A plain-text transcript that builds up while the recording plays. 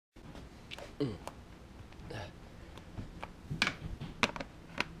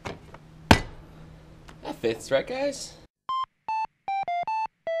That fits, right, guys?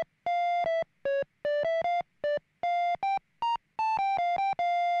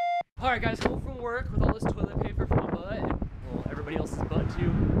 Alright guys, home from work with all this toilet paper for my butt and well, everybody else's butt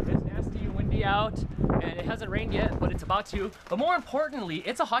too. It's nasty and windy out and it hasn't rained yet, but it's about to. But more importantly,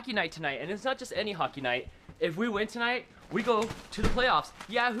 it's a hockey night tonight, and it's not just any hockey night. If we win tonight, we go to the playoffs.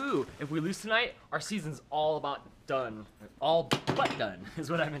 Yahoo! If we lose tonight, our season's all about done. All but done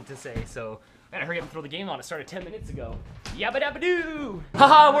is what I meant to say. So I gotta hurry up and throw the game on. It started 10 minutes ago. Yabba dabba doo!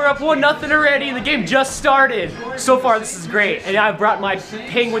 Haha, we're up 1-0 already. The game just started. So far, this is great. And I brought my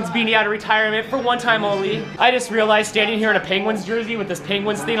Penguins beanie out of retirement for one time only. I just realized standing here in a Penguins jersey with this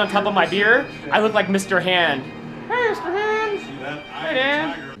Penguins thing on top of my beer, I look like Mr. Hand. Hey, Mr. Hand! Hey,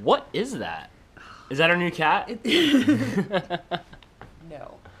 Dan! What is that? Is that our new cat?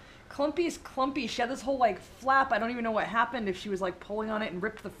 No. Clumpy's clumpy. She had this whole like flap. I don't even know what happened, if she was like pulling on it and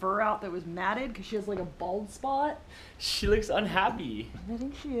ripped the fur out that was matted, because she has like a bald spot. She looks unhappy. I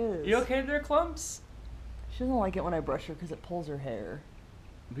think she is. You okay there, Clumps? She doesn't like it when I brush her because it pulls her hair.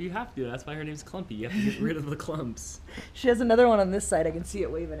 But you have to. That's why her name's Clumpy. You have to get rid of the clumps. She has another one on this side. I can see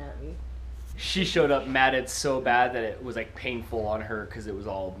it waving at me. She showed up matted so bad that it was like painful on her because it was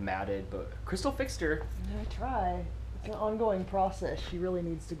all matted, but Crystal fixed her. I try. It's an ongoing process. She really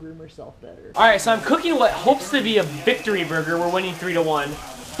needs to groom herself better. All right, so I'm cooking what hopes to be a victory burger. We're winning 3-1,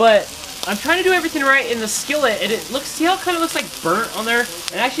 but I'm trying to do everything right in the skillet, and it looks, see how it kind of looks like burnt on there?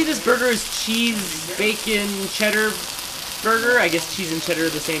 And actually this burger is cheese, bacon, cheddar burger. I guess cheese and cheddar are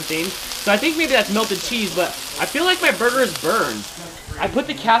the same thing. So I think maybe that's melted cheese, but I feel like my burger is burned. I put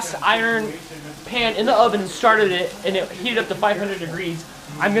the cast iron pan in the oven and started it, and it heated up to 500 degrees.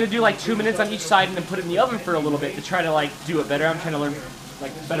 I'm gonna do like 2 minutes on each side and then put it in the oven for a little bit to try to like do it better. I'm trying to learn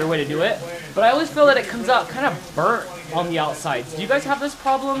like a better way to do it. But I always feel that it comes out kind of burnt on the outsides. Do you guys have this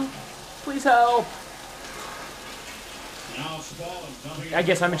problem? Please help. I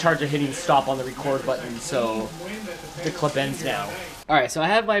guess I'm in charge of hitting stop on the record button, so the clip ends now. Alright, so I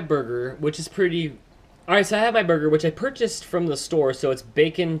have my burger, which is pretty... Alright, so I have my burger, which I purchased from the store, so it's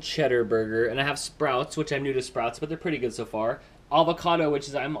bacon cheddar burger, and I have sprouts, which I'm new to sprouts, but they're pretty good so far. Avocado, which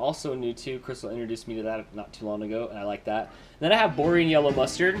is I'm also new to. Crystal introduced me to that not too long ago, and I like that. And then I have boring yellow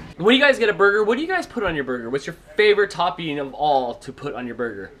mustard. When you guys get a burger, what do you guys put on your burger? What's your favorite topping of all to put on your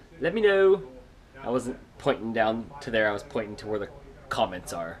burger? Let me know. I wasn't pointing down to there, I was pointing to where the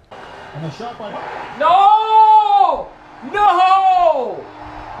comments are. No! No!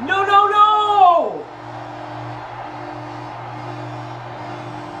 No, no, no!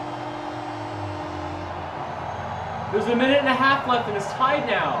 There's a minute and a half left and it's tied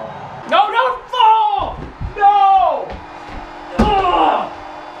now. No, don't fall! No! Ugh!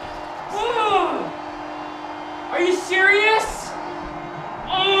 Ugh! Are you serious?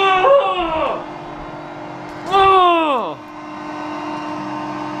 Ugh! Ugh!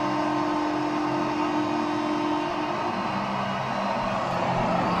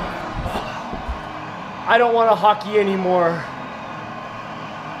 I don't want to hockey anymore.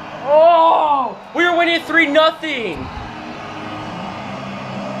 Oh! We were winning 3-0!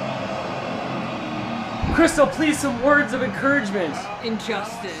 Crystal, please, some words of encouragement.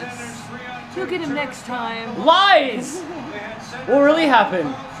 Injustice. You'll get him next time. Lies! What really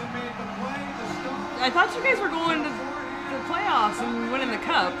happened? I thought you guys were going to the playoffs and winning the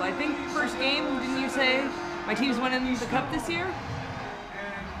cup. I think first game, didn't you say my team's winning the cup this year?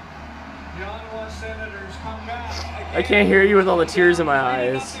 I can't hear you with all the tears in my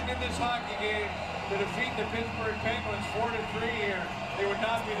eyes. To defeat the Pittsburgh Penguins 4-3 here. They would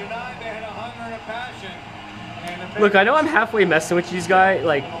not be denied. They had a hunger and a passion. And look, I know I'm halfway messing with you guys,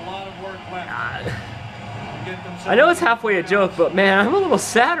 like, a lot of work left. I know it's halfway a joke, but man, I'm a little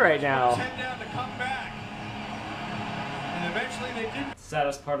sad right now. Down to come back. And eventually they did.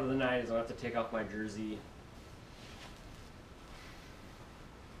 Saddest part of the night is I have to take off my jersey.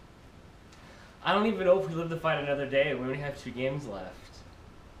 I don't even know if we live to fight another day. We only have 2 games left.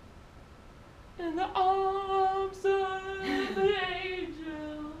 In the arms of an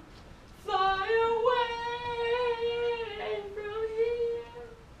angel, fly away from here.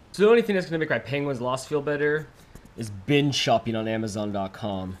 So the only thing that's gonna make my Penguins loss feel better is binge shopping on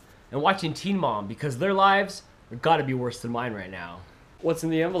Amazon.com and watching Teen Mom, because their lives have gotta be worse than mine right now. What's in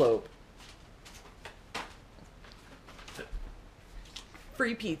the envelope?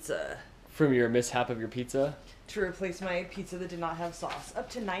 Free pizza. From your mishap of your pizza? To replace my pizza that did not have sauce. Up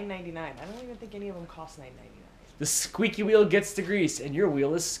to $9.99. I don't even think any of them cost $9.99. The squeaky wheel gets the grease, and your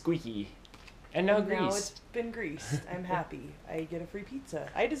wheel is squeaky. And now Now greased. it's been greased. I'm happy. I get a free pizza.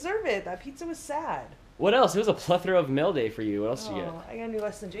 I deserve it. That pizza was sad. What else? It was a plethora of mail day for you. What else did you get? I got a new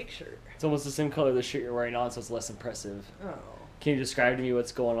Less Than Jake shirt. It's almost the same color of the shirt you're wearing on, so it's less impressive. Oh. Can you describe to me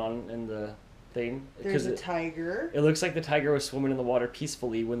what's going on in the thing? There's a tiger. It looks like the tiger was swimming in the water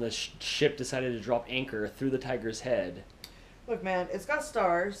peacefully when the ship decided to drop anchor through the tiger's head. Look, man, it's got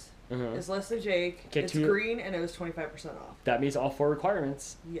stars. Mhm. It's Less Than Jake. Okay, It's green, and it was 25% off. That meets all 4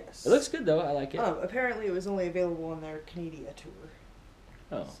 requirements. Yes. It looks good though. I like it. Apparently, it was only available on their Canada tour.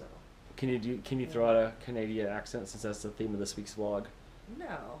 Oh. So. Can you throw out a Canadian accent since that's the theme of this week's vlog?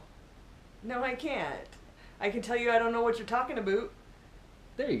 No, I can't. I can tell you I don't know what you're talking about.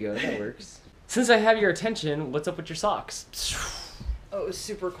 There you go. That works. Since I have your attention, what's up with your socks? Oh, it was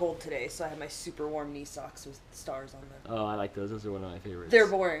super cold today, so I had my super warm knee socks with stars on them. Oh, I like those. Those are one of my favorites. They're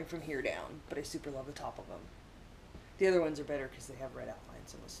boring from here down, but I super love the top of them. The other ones are better because they have red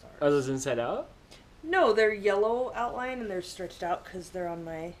outlines on the stars. Are those inside out? No, they're yellow outline and they're stretched out because they're on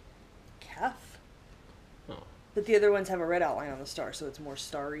my calf. Oh. But the other ones have a red outline on the star, so it's more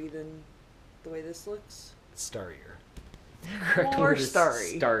starry than the way this looks. Starrier. More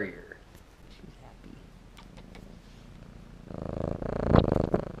starry. Starrier.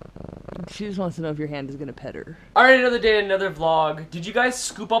 She just wants to know if your hand is gonna pet her. Alright, another day, another vlog. Did you guys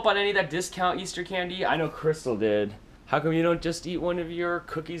scoop up on any of that discount Easter candy? I know Crystal did. How come you don't just eat one of your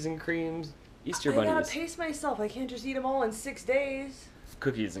cookies and creams Easter bunnies? I gotta pace myself. I can't just eat them all in 6 days.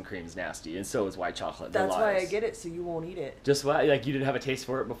 Cookies and cream's nasty, and so is white chocolate. That's why I get it, so you won't eat it. Just why? Like you didn't have a taste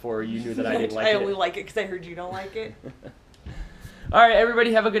for it before you knew that I didn't like I it? only like it because I heard you don't like it. Alright,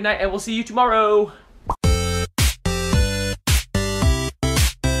 everybody have a good night, and we'll see you tomorrow.